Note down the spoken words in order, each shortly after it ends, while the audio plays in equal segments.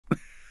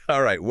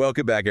All right,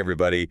 welcome back,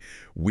 everybody.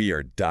 We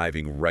are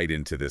diving right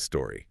into this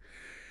story.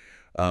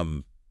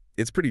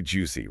 It's pretty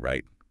juicy,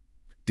 right?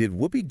 Did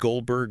Whoopi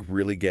Goldberg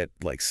really get,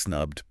 like,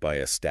 snubbed by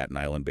a Staten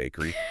Island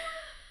bakery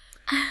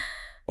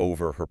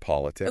over her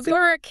politics?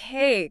 Or a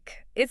cake.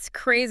 It's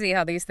crazy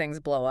how these things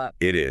blow up.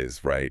 It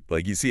is, right?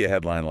 Like, you see a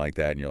headline like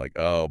that, and you're like,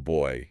 oh,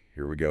 boy,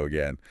 here we go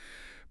again.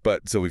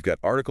 But so we've got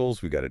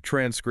articles, we've got a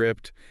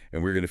transcript,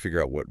 and we're going to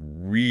figure out what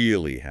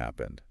really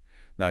happened,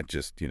 not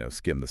just,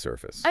 skim the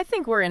surface. I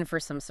think we're in for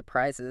some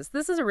surprises.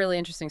 This is a really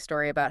interesting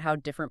story about how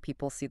different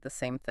people see the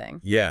same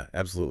thing. Yeah,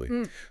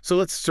 absolutely. So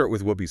let's start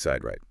with Whoopi's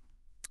side, right?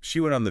 She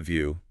went on The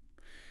View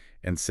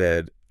and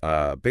said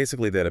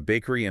basically that a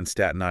bakery in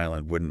Staten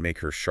Island wouldn't make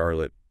her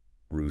Charlotte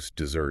Russe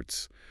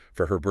desserts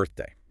for her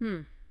birthday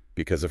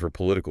because of her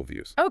political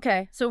views.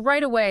 Okay, so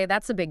right away,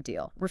 that's a big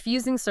deal.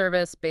 Refusing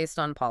service based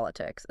on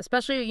politics,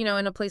 especially,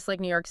 in a place like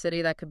New York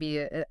City, that could be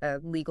a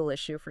legal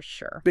issue for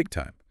sure. Big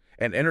time.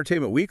 And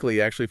Entertainment Weekly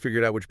actually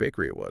figured out which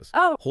bakery it was.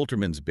 Oh.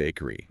 Holtermann's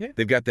Bakery. Yeah.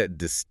 They've got that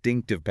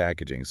distinctive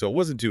packaging, so it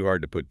wasn't too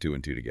hard to put two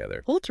and two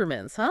together.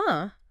 Holtermann's,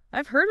 huh?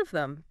 I've heard of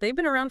them. They've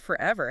been around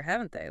forever,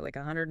 haven't they? Like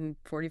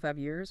 145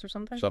 years or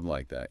something? Something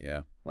like that,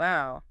 yeah.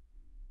 Wow.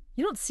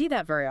 You don't see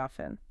that very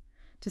often.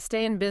 To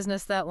stay in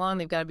business that long,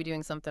 they've got to be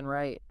doing something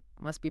right.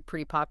 Must be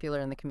pretty popular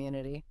in the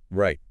community.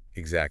 Right,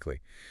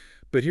 exactly.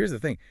 But here's the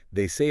thing.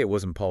 They say it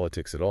wasn't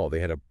politics at all. They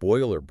had a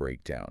boiler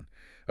breakdown.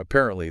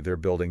 Apparently, they're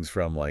buildings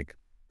from, like,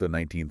 the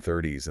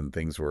 1930s, and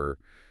things were,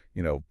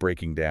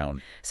 breaking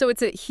down. So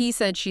it's a he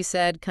said, she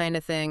said kind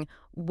of thing.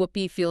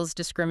 Whoopi feels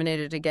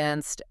discriminated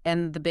against,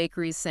 and the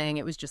bakery's saying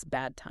it was just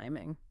bad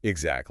timing.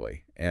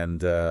 Exactly.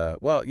 And,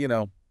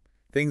 well,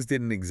 things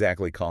didn't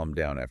exactly calm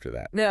down after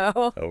that. No.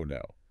 Oh,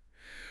 no.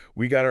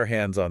 We got our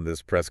hands on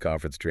this press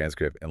conference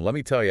transcript, and let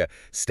me tell you,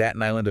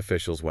 Staten Island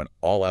officials went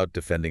all out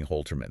defending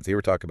Holtermann's. They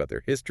were talking about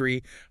their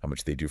history, how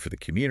much they do for the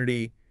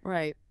community.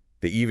 Right.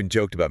 They even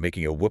joked about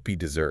making a Whoopi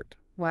dessert.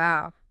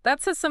 Wow.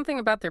 That says something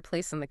about their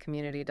place in the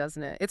community,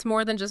 doesn't it? It's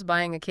more than just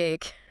buying a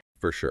cake.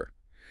 For sure.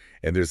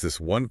 And there's this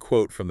one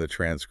quote from the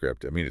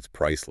transcript. I mean, it's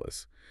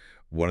priceless.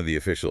 One of the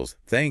officials,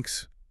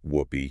 "Thanks,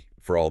 Whoopi,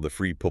 for all the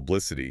free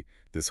publicity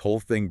this whole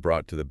thing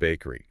brought to the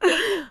bakery."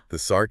 The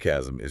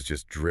sarcasm is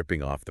just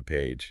dripping off the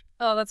page.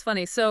 Oh, that's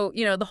funny. So,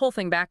 the whole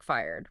thing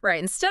backfired, right?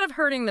 Instead of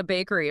hurting the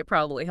bakery, it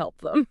probably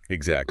helped them.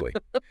 Exactly.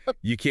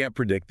 You can't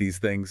predict these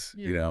things,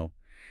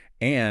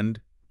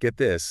 And, get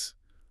this,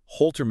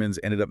 Holtermann's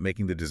ended up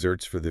making the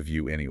desserts for The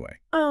View anyway.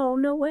 Oh,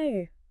 no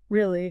way.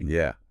 Really?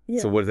 Yeah.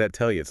 So what does that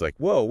tell you? It's like,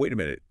 whoa, wait a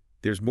minute.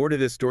 There's more to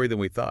this story than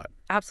we thought.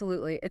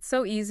 Absolutely. It's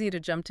so easy to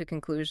jump to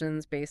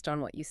conclusions based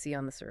on what you see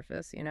on the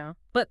surface,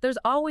 But there's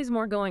always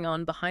more going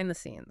on behind the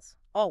scenes.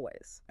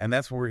 Always. And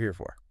that's what we're here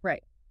for.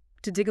 Right.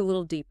 To dig a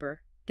little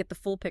deeper, get the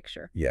full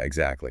picture. Yeah,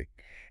 exactly.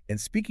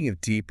 And speaking of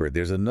deeper,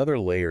 there's another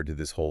layer to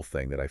this whole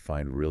thing that I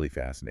find really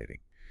fascinating.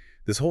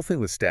 This whole thing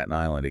with Staten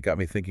Island, it got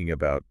me thinking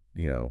about,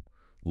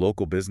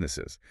 local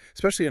businesses,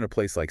 especially in a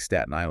place like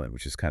Staten Island,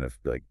 which is kind of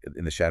like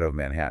in the shadow of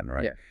Manhattan,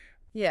 right?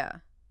 Yeah.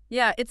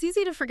 Yeah, it's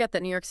easy to forget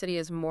that New York City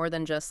is more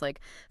than just, like,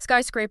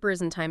 skyscrapers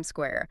and Times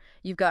Square.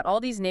 You've got all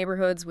these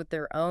neighborhoods with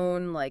their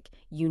own, like,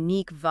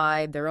 unique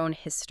vibe, their own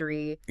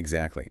history.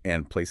 Exactly.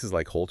 And places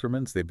like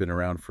Holtermann's, they've been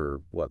around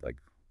for,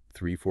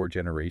 3-4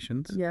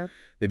 generations? Yeah.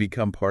 They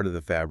become part of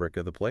the fabric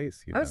of the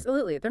place.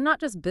 Absolutely. They're not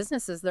just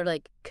businesses. They're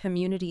like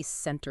community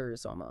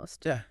centers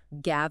almost. Yeah.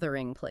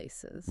 Gathering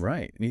places.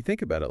 Right. And you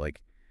think about it, like,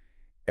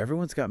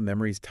 everyone's got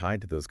memories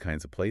tied to those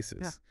kinds of places.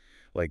 Yeah.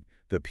 Like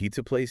the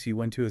pizza place you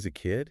went to as a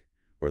kid,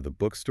 or the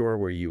bookstore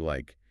where you,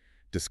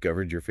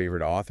 discovered your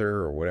favorite author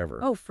or whatever.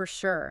 Oh, for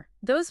sure.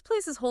 Those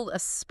places hold a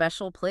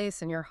special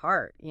place in your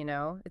heart,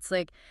 It's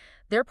like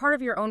they're part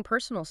of your own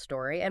personal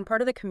story and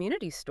part of the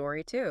community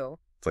story, too.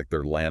 It's like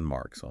they're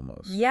landmarks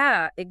almost.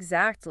 Yeah,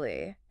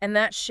 exactly. And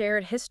that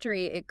shared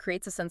history, it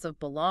creates a sense of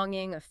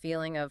belonging, a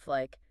feeling of,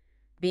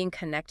 being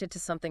connected to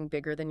something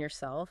bigger than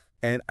yourself.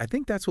 And I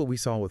think that's what we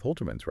saw with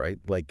Holtermann's, right?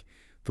 Like,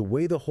 the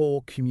way the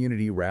whole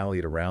community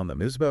rallied around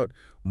them. It was about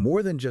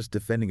more than just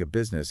defending a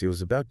business. It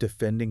was about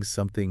defending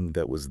something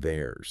that was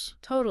theirs.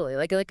 Totally.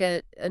 Like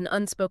an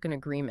unspoken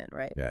agreement,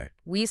 right? Yeah.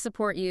 We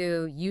support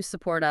you, you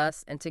support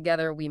us, and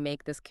together we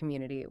make this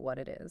community what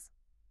it is.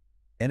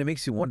 And it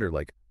makes you wonder,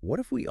 what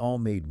if we all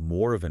made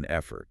more of an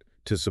effort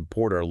to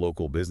support our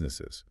local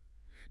businesses?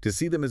 To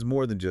see them as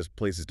more than just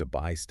places to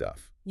buy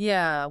stuff?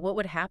 Yeah, what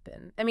would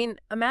happen? I mean,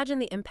 imagine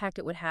the impact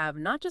it would have,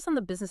 not just on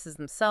the businesses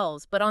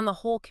themselves, but on the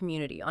whole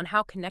community, on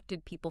how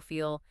connected people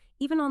feel,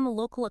 even on the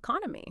local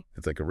economy.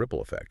 It's like a ripple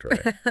effect,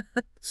 right?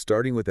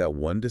 Starting with that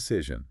one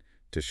decision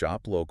to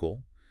shop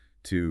local,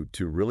 to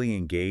really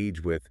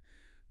engage with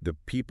the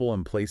people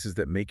and places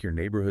that make your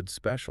neighborhood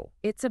special.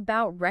 It's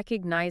about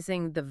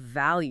recognizing the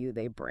value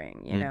they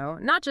bring,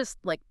 Not just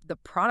the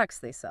products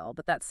they sell,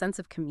 but that sense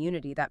of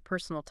community, that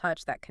personal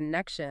touch, that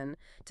connection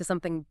to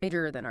something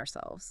bigger than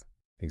ourselves.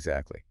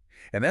 Exactly.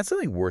 And that's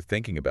something worth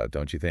thinking about,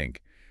 don't you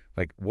think?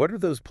 What are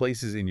those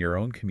places in your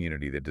own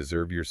community that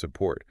deserve your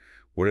support?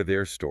 What are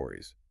their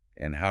stories?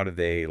 And how do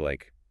they,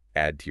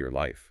 add to your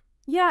life?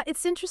 Yeah,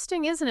 it's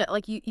interesting, isn't it?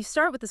 Like you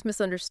start with this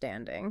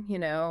misunderstanding,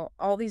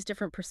 all these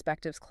different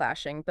perspectives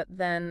clashing, but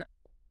then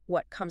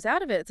what comes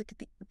out of it, it's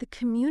like the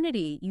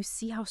community, you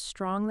see how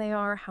strong they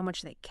are, how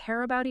much they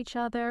care about each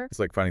other. It's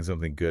like finding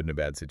something good in a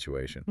bad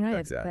situation. Right,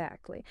 That's that.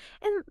 exactly.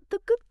 And the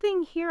good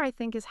thing here, I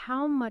think, is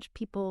how much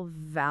people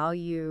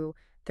value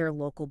their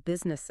local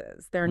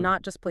businesses. They're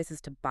not just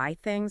places to buy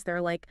things,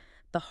 they're like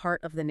the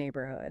heart of the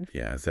neighborhood.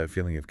 Yeah, it's that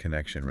feeling of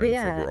connection, right? It's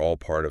like Yeah, we're all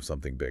part of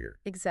something bigger.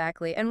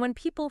 exactly. And when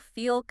people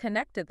feel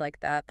connected like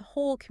that, the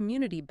whole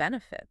community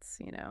benefits.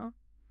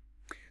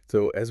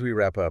 So as we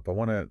wrap up, I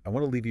want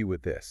to leave you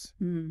with this.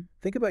 Mm.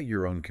 Think about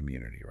your own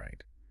community,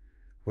 right?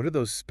 What are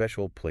those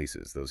special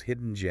places, those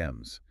hidden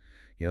gems?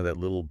 That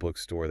little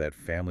bookstore, that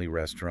family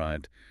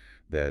restaurant,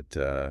 that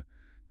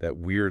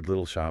weird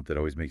little shop that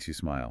always makes you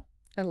smile.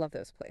 I love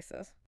those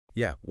places.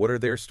 Yeah, what are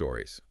their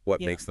stories?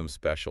 What Yeah. makes them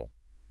special?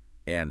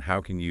 And how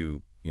can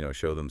you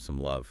show them some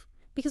love?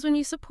 Because when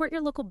you support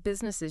your local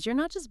businesses, you're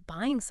not just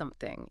buying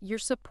something, you're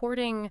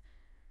supporting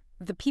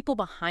the people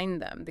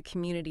behind them, the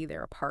community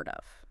they're a part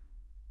of.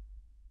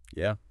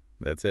 Yeah,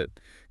 that's it.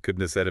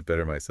 Couldn't have said it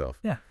better myself.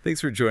 Yeah. Thanks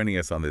for joining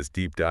us on this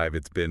deep dive.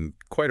 It's been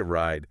quite a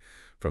ride,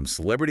 from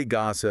celebrity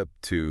gossip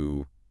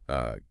to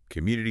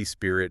community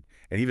spirit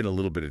and even a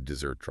little bit of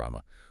dessert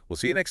drama. We'll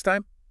see you next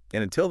time.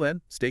 And until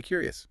then, stay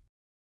curious.